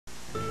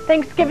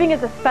Thanksgiving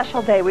is a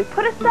special day we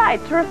put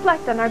aside to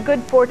reflect on our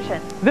good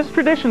fortune. This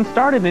tradition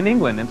started in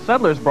England, and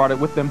settlers brought it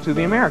with them to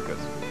the Americas.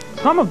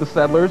 Some of the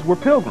settlers were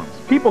pilgrims,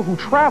 people who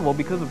travel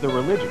because of their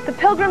religion. The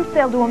pilgrims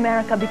sailed to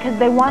America because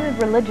they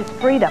wanted religious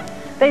freedom.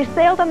 They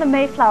sailed on the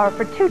Mayflower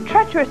for 2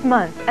 treacherous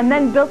months and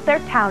then built their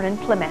town in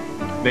Plymouth.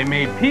 They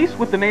made peace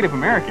with the Native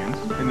Americans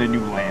in their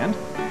new land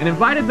and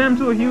invited them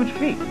to a huge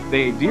feast.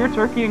 They ate deer,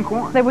 turkey, and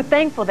corn. They were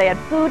thankful they had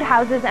food,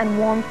 houses, and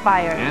warm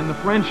fires. And the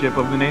friendship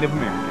of the Native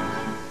Americans.